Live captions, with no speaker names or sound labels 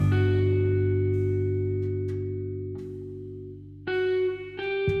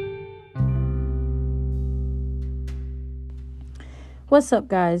What's up,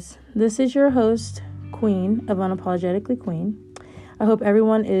 guys? This is your host, Queen of Unapologetically Queen. I hope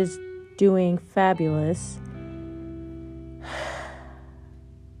everyone is doing fabulous.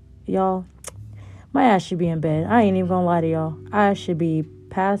 Y'all, my ass should be in bed. I ain't even gonna lie to y'all. I should be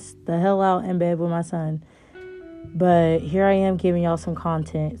passed the hell out in bed with my son. But here I am giving y'all some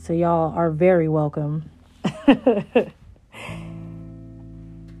content, so y'all are very welcome.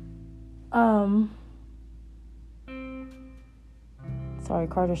 Sorry,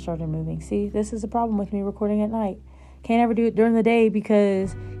 Carter started moving. See, this is a problem with me recording at night. Can't ever do it during the day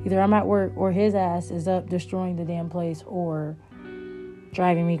because either I'm at work or his ass is up destroying the damn place or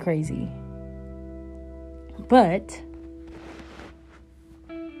driving me crazy. But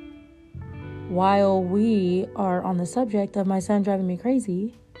while we are on the subject of my son driving me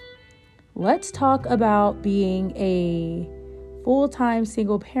crazy, let's talk about being a full-time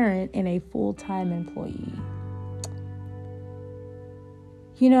single parent and a full-time employee.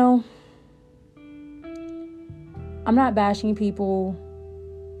 You know, I'm not bashing people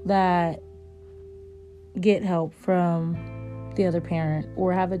that get help from the other parent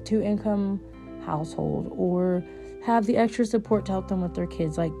or have a 2-income household or have the extra support to help them with their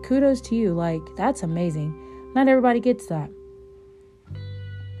kids. Like, kudos to you. Like, that's amazing. Not everybody gets that.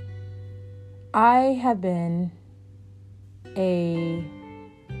 I have been a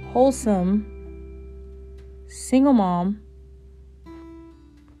wholesome single mom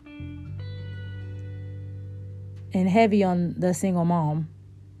and heavy on the single mom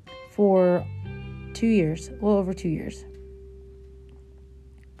for 2 years, a little over 2 years.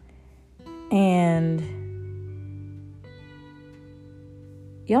 And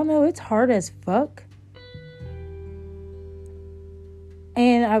y'all know it's hard as fuck.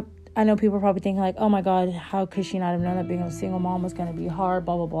 And I know people are probably thinking like, oh my God, how could she not have known that being a single mom was going to be hard,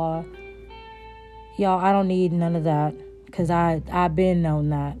 blah, blah, blah. Y'all, I don't need none of that because I've been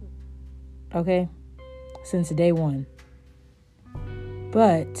known that. Okay? Since day one.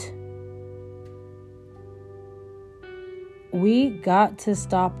 But we got to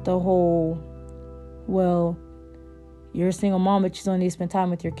stop the whole, well, you're a single mom, but you still need to spend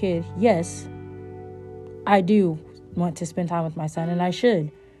time with your kid. Yes, I do want to spend time with my son, and I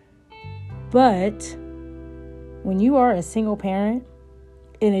should. But when you are a single parent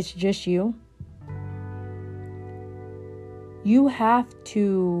and it's just you, you have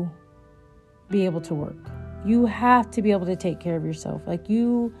to be able to work. You have to be able to take care of yourself. Like,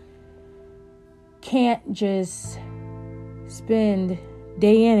 you can't just spend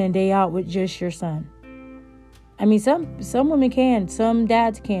day in and day out with just your son. I mean, some women can, some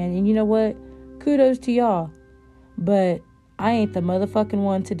dads can, and you know what? Kudos to y'all. But I ain't the motherfucking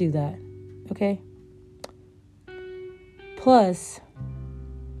one to do that. Okay? Plus,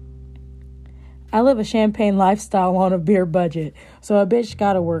 I live a champagne lifestyle on a beer budget. So a bitch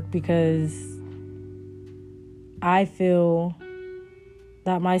gotta work because I feel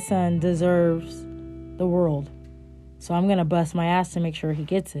that my son deserves the world. So I'm going to bust my ass to make sure he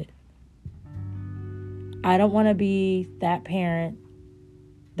gets it. I don't want to be that parent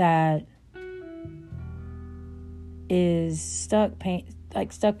that is stuck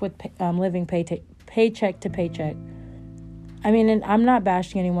with living paycheck to paycheck. I mean, and I'm not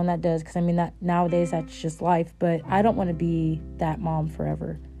bashing anyone that does, because I mean that nowadays that's just life, but I don't want to be that mom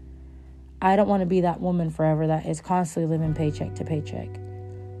forever. I don't want to be that woman forever that is constantly living paycheck to paycheck.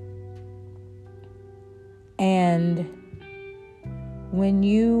 And when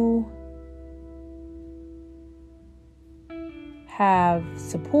you have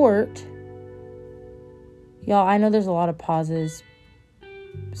support, y'all, I know there's a lot of pauses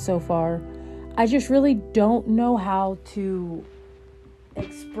so far. I just really don't know how to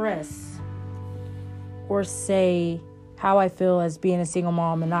express or say how I feel as being a single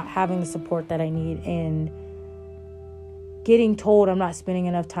mom and not having the support that I need, and getting told I'm not spending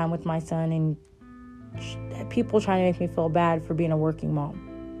enough time with my son, and people trying to make me feel bad for being a working mom.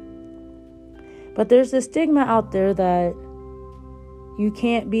 But there's this stigma out there that you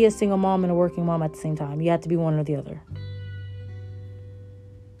can't be a single mom and a working mom at the same time. You have to be one or the other.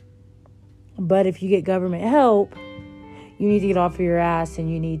 But if you get government help, you need to get off of your ass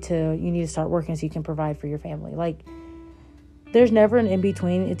and you need to start working so you can provide for your family. Like, there's never an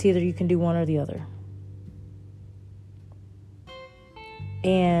in-between. It's either you can do one or the other.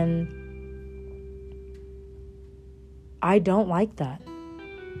 And I don't like that.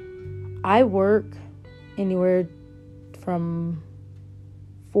 I work anywhere from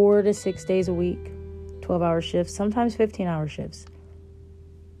 4 to 6 days a week, 12-hour shifts, sometimes 15-hour shifts.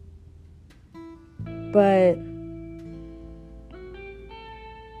 But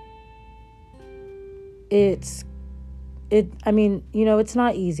it's it's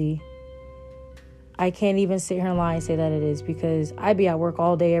not easy. I can't even sit here and lie and say that it is, because I be at work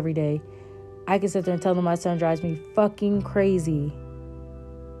all day, every day. I can sit there and tell them my son drives me fucking crazy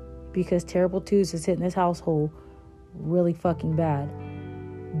because terrible twos is hitting this household really fucking bad.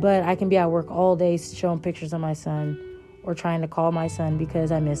 But I can be at work all day showing pictures of my son or trying to call my son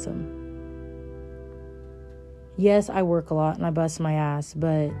because I miss him. Yes, I work a lot and I bust my ass,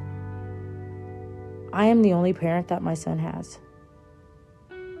 but I am the only parent that my son has.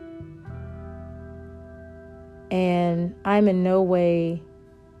 And I'm in no way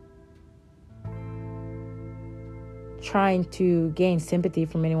trying to gain sympathy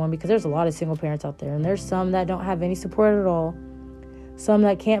from anyone, because there's a lot of single parents out there, and there's some that don't have any support at all, some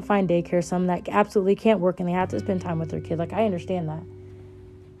that can't find daycare, some that absolutely can't work and they have to spend time with their kid. Like, I understand that,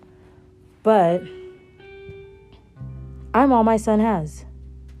 but I'm all my son has.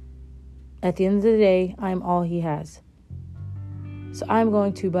 At the end of the day, I'm all he has. So I'm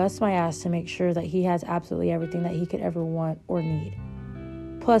going to bust my ass to make sure that he has absolutely everything that he could ever want or need,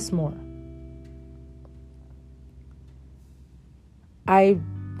 plus more. I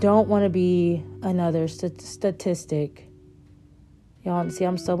don't want to be another statistic. Y'all see,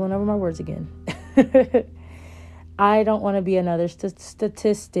 I'm stumbling over my words again. I don't want to be another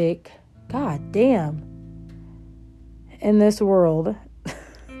statistic. God damn. In this world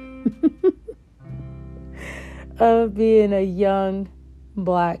of being a young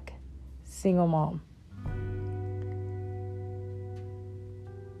black single mom.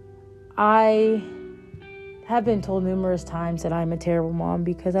 I have been told numerous times that I'm a terrible mom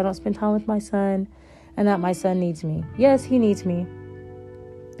because I don't spend time with my son and that my son needs me. Yes, he needs me.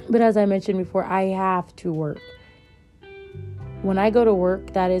 But as I mentioned before, I have to work. When I go to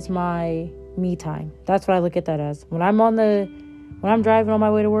work, that is my me time. That's what I look at that as. When I'm driving on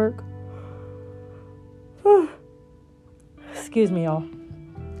my way to work, excuse me, y'all.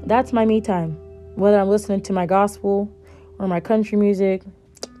 That's my me time. Whether I'm listening to my gospel or my country music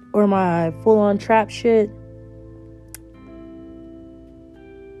or my full-on trap shit,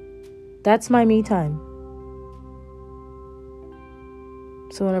 that's my me time.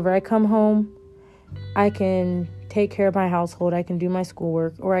 So whenever I come home, I can take care of my household, I can do my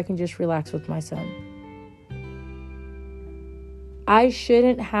schoolwork, or I can just relax with my son. I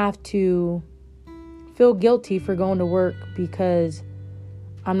shouldn't have to feel guilty for going to work because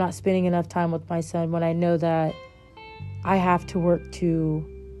I'm not spending enough time with my son, when I know that I have to work to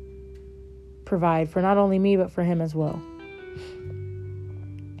provide for not only me, but for him as well.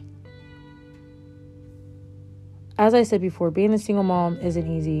 As I said before, being a single mom isn't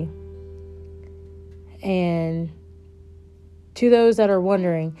easy. And to those that are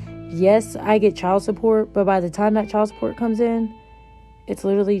wondering, yes, I get child support, but by the time that child support comes in, it's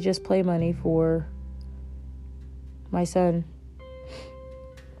literally just play money for my son.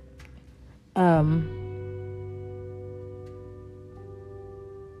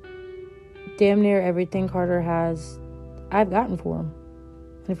 Damn near everything Carter has, I've gotten for him.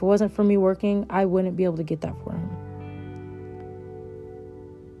 And if it wasn't for me working, I wouldn't be able to get that for him.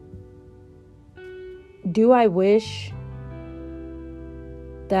 Do I wish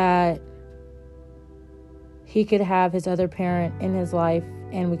that he could have his other parent in his life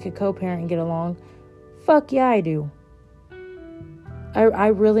and we could co-parent and get along? Fuck yeah, I do. I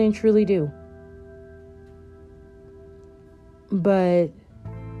really and truly do. But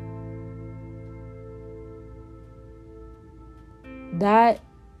that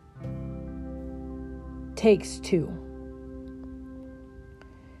takes two.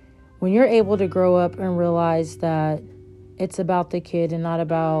 When you're able to grow up and realize that it's about the kid and not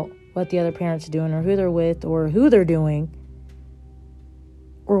about what the other parent's doing or who they're with or who they're doing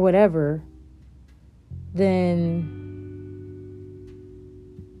or whatever, then,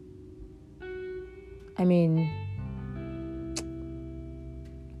 I mean,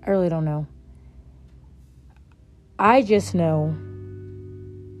 I really don't know. I just know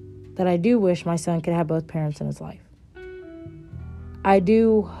that I do wish my son could have both parents in his life. I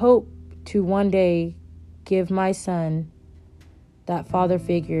do hope to one day give my son that father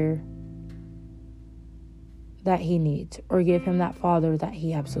figure that he needs, or give him that father that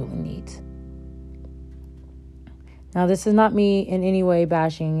he absolutely needs. Now, this is not me in any way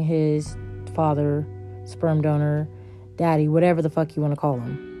bashing his father, sperm donor, daddy, whatever the fuck you want to call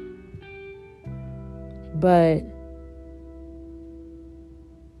him. But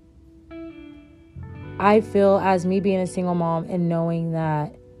I feel, as me being a single mom and knowing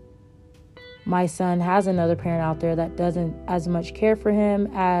that my son has another parent out there that doesn't as much care for him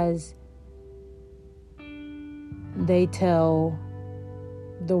as they tell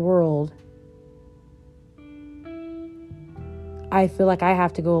the world, I feel like I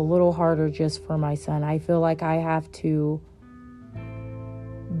have to go a little harder just for my son. I feel like I have to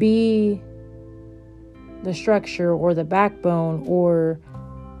be the structure or the backbone or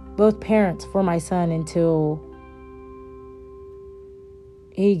both parents for my son until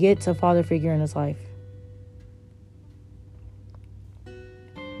he gets a father figure in his life.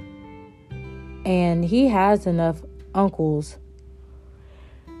 And he has enough uncles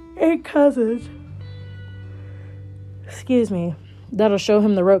and cousins, that'll show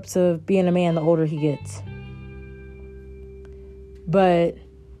him the ropes of being a man the older he gets.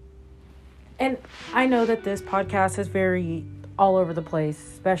 And I know that this podcast is very all over the place,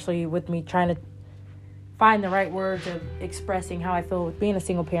 especially with me trying to find the right words of expressing how I feel with being a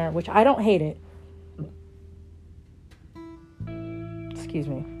single parent, which I don't hate it.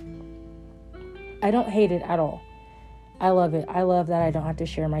 I don't hate it at all. I love it. I love that I don't have to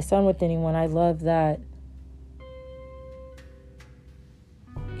share my son with anyone. I love that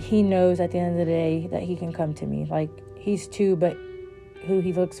he knows at the end of the day that he can come to me. Like, he's 2, but who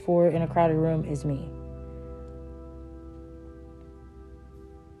he looks for in a crowded room is me.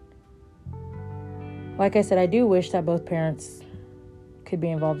 Like I said, I do wish that both parents could be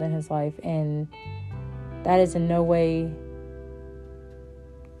involved in his life, and that is in no way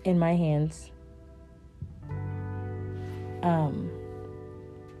in my hands.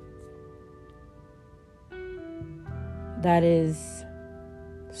 That is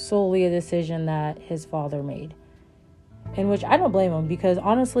solely a decision that his father made. In which I don't blame him, because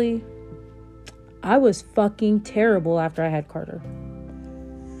honestly, I was fucking terrible after I had Carter.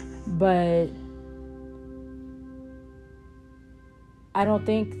 But I don't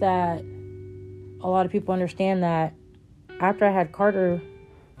think that a lot of people understand that after I had Carter,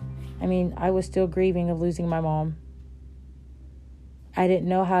 I was still grieving of losing my mom. I didn't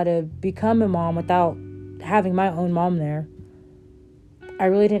know how to become a mom without having my own mom there. I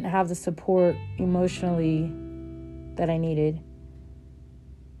really didn't have the support emotionally that I needed.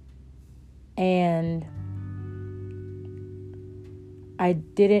 And I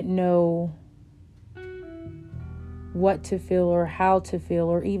didn't know what to feel or how to feel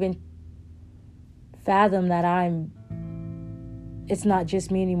or even fathom that it's not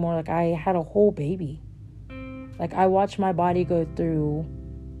just me anymore. Like, I had a whole baby. Like, I watched my body go through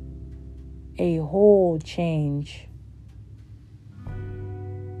a whole change.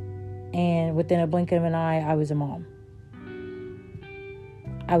 And within a blink of an eye, I was a mom.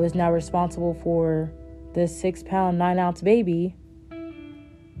 I was now responsible for this 6-pound, 9-ounce baby.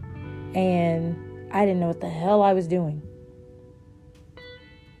 And I didn't know what the hell I was doing.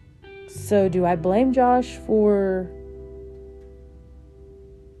 So do I blame Josh for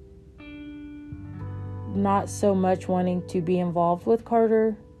not so much wanting to be involved with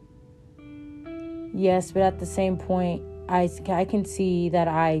Carter? Yes, but at the same point, I can see that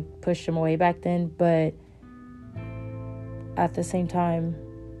I pushed him away back then, but at the same time,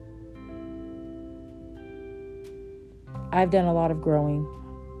 I've done a lot of growing.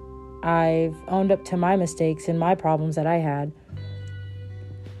 I've owned up to my mistakes and my problems that I had.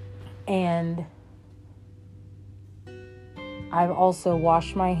 And I've also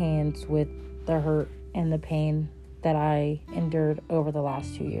washed my hands with the hurt and the pain that I endured over the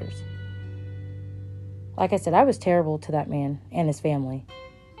last 2 years. Like I said, I was terrible to that man and his family.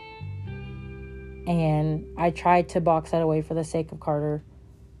 And I tried to box that away for the sake of Carter.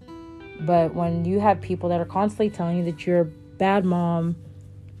 But when you have people that are constantly telling you that you're a bad mom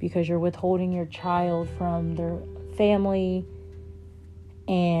because you're withholding your child from their family,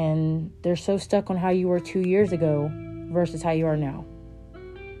 and they're so stuck on how you were 2 years ago versus how you are now,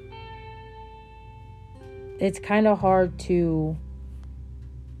 it's kind of hard to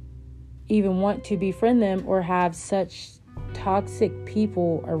even want to befriend them or have such toxic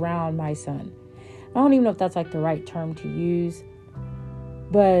people around my son. I don't even know if that's like the right term to use,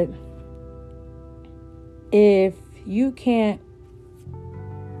 but if you can't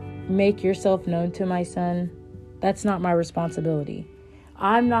make yourself known to my son, that's not my responsibility.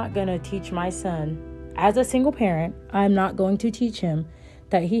 I'm not going to teach my son, as a single parent, I'm not going to teach him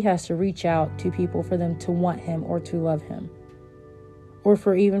that he has to reach out to people for them to want him or to love him, or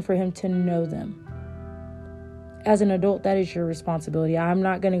for him to know them. As an adult, that is your responsibility. I'm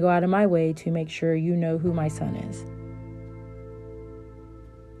not going to go out of my way to make sure you know who my son is.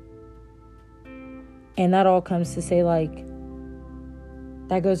 And that all comes to say, like,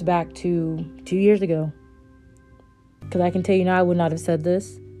 that goes back to 2 years ago. Because I can tell you now, I would not have said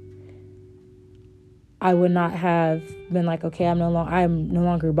this. I would not have been like, okay, I'm no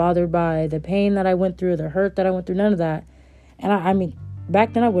longer bothered by the pain that I went through, the hurt that I went through, none of that. And I mean,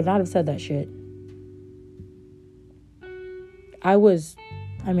 back then I would not have said that shit. I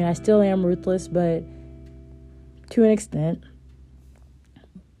still am ruthless, but to an extent.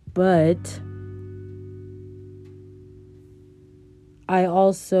 But I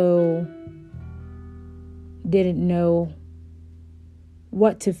also didn't know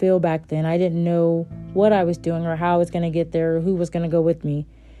what to feel back then. I didn't know what I was doing or how I was going to get there or who was going to go with me.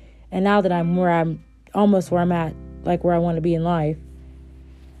 And now that I'm almost where I'm at, like where I want to be in life,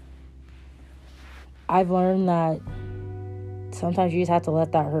 I've learned that sometimes you just have to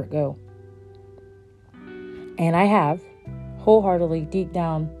let that hurt go. And I have, wholeheartedly, deep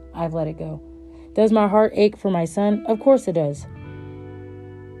down, I've let it go. Does my heart ache for my son? Of course it does.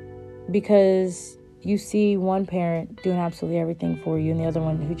 Because you see one parent doing absolutely everything for you and the other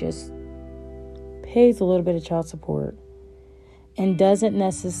one who just pays a little bit of child support and doesn't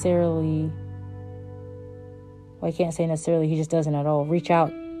necessarily, well, I can't say necessarily, he just doesn't at all, reach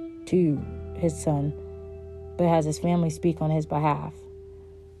out to his son, but has his family speak on his behalf.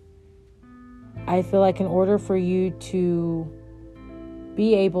 I feel like in order for you to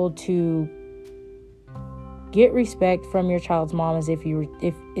be able to get respect from your child's mom as if you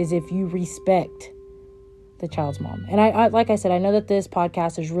respect the child's mom. And I like I said, I know that this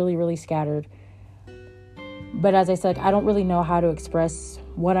podcast is really, really scattered. But as I said, I don't really know how to express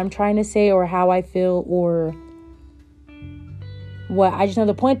what I'm trying to say or how I feel or what. I just know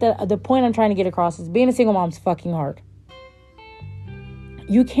the point I'm trying to get across is being a single mom's fucking hard.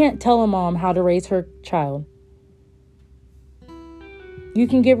 You can't tell a mom how to raise her child. You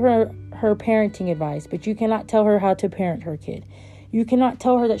can give her parenting advice, but you cannot tell her how to parent her kid. You cannot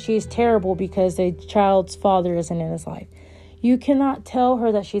tell her that she is terrible because the child's father isn't in his life. You cannot tell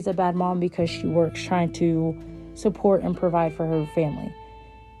her that she's a bad mom because she works trying to support and provide for her family.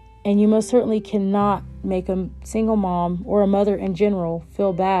 And you most certainly cannot make a single mom or a mother in general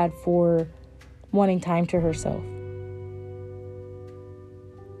feel bad for wanting time to herself.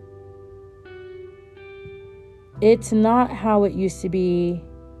 It's not how it used to be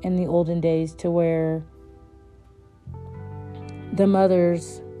in the olden days to where the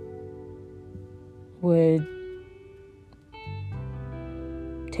mothers would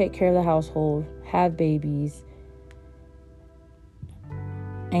take care of the household, have babies,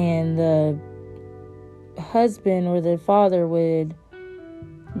 and the husband or the father would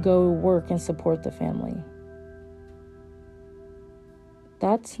go work and support the family.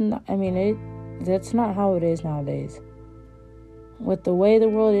 That's not how it is nowadays. With the way the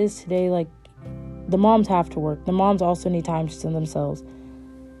world is today, like, the moms have to work. The moms also need time to themselves.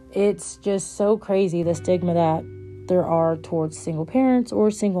 It's just so crazy, the stigma that there are towards single parents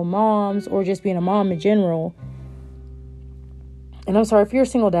or single moms or just being a mom in general. And I'm sorry if you're a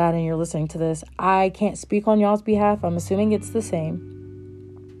single dad and you're listening to this. I can't speak on y'all's behalf. I'm assuming it's the same.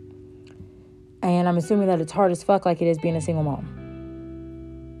 And I'm assuming that it's hard as fuck like it is being a single mom.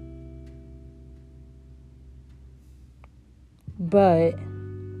 But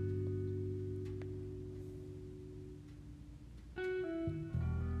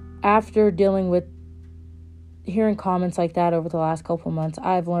after dealing with hearing comments like that over the last couple months,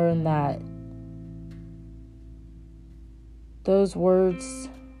 I've learned that those words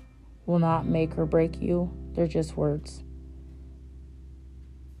will not make or break you. They're just words.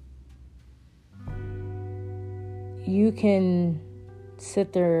 You can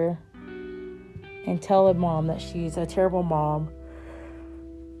sit there and tell a mom that she's a terrible mom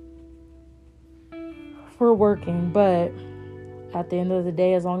for working, but at the end of the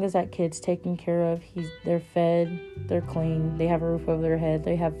day, as long as that kid's taken care of, they're fed, they're clean, they have a roof over their head,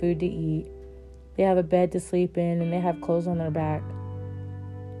 they have food to eat, they have a bed to sleep in, and they have clothes on their back,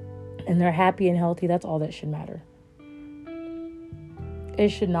 and they're happy and healthy, that's all that should matter. It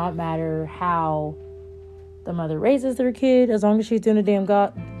should not matter how the mother raises their kid, as long as she's doing a damn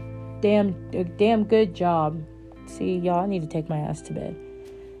good job. See, y'all, I need to take my ass to bed.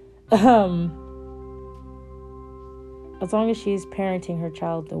 As long as she's parenting her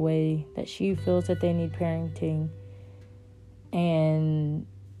child the way that she feels that they need parenting, and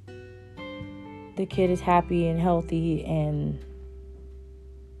the kid is happy and healthy and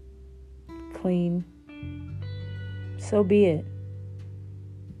clean, so be it.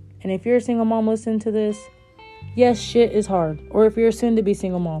 And if you're a single mom listening to this, yes, shit is hard. Or if you're a soon-to-be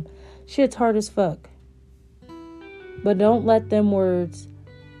single mom, shit's hard as fuck. But don't let them words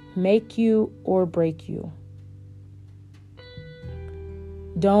make you or break you.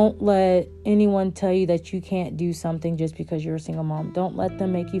 Don't let anyone tell you that you can't do something just because you're a single mom. Don't let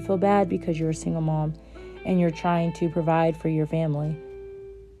them make you feel bad because you're a single mom and you're trying to provide for your family.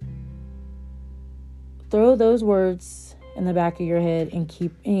 Throw those words in the back of your head and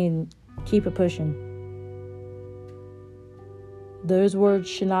keep it pushing. Those words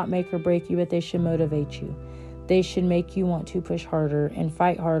should not make or break you, but they should motivate you. They should make you want to push harder and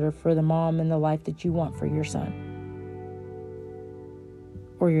fight harder for the mom and the life that you want for your son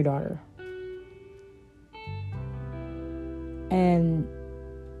or your daughter. And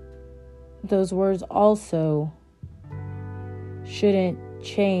those words also shouldn't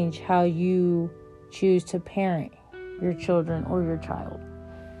change how you choose to parent your children or your child.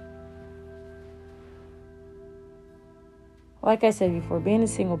 Like I said before, being a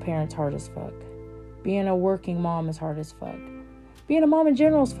single parent's hard as fuck. Being a working mom is hard as fuck. Being a mom in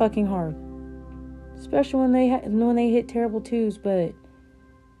general is fucking hard. Especially when they hit terrible twos. But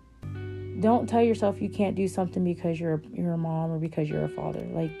don't tell yourself you can't do something because you're a mom or because you're a father.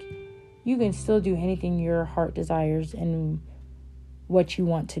 Like, you can still do anything your heart desires and what you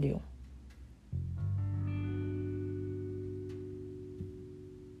want to do.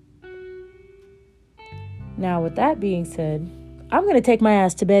 Now, with that being said, I'm going to take my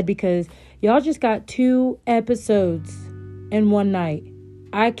ass to bed because y'all just got 2 episodes in one night.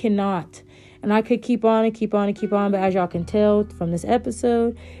 I cannot. And I could keep on and keep on and keep on. But as y'all can tell from this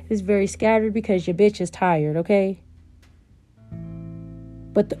episode, it's very scattered because your bitch is tired, okay?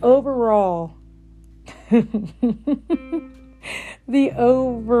 But the overall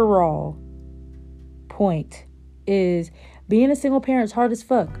point is being a single parent is hard as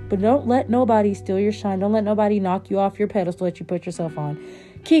fuck. But don't let nobody steal your shine. Don't let nobody knock you off your pedestal that you put yourself on.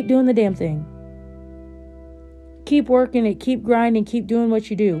 Keep doing the damn thing. Keep working it. Keep grinding. Keep doing what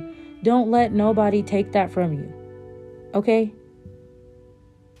you do. Don't let nobody take that from you. Okay?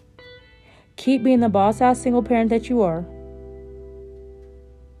 Keep being the boss-ass single parent that you are.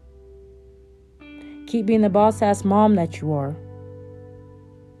 Keep being the boss-ass mom that you are.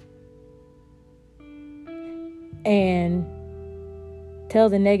 And tell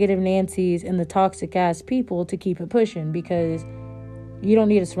the negative Nancys and the toxic-ass people to keep it pushing, because you don't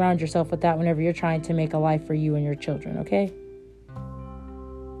need to surround yourself with that whenever you're trying to make a life for you and your children, okay?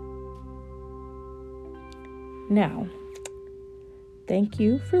 Now, thank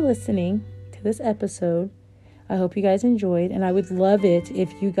you for listening to this episode. I hope you guys enjoyed, and I would love it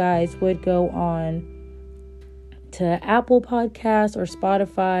if you guys would go on to Apple Podcasts or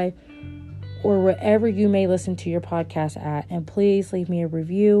Spotify or wherever you may listen to your podcast at, and please leave me a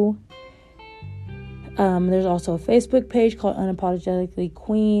review. There's also a Facebook page called Unapologetically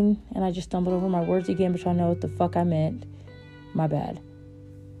Queen, and I just stumbled over my words again, but y'all know what the fuck I meant. My bad.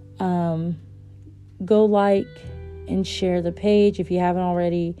 Go like and share the page if you haven't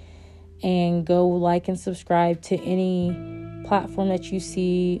already, and go like and subscribe to any platform that you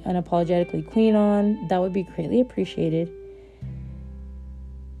see Unapologetically Queen on. That would be greatly appreciated.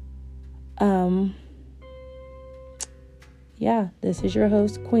 Yeah, this is your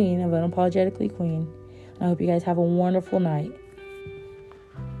host, Queen of Unapologetically Queen. I hope you guys have a wonderful night.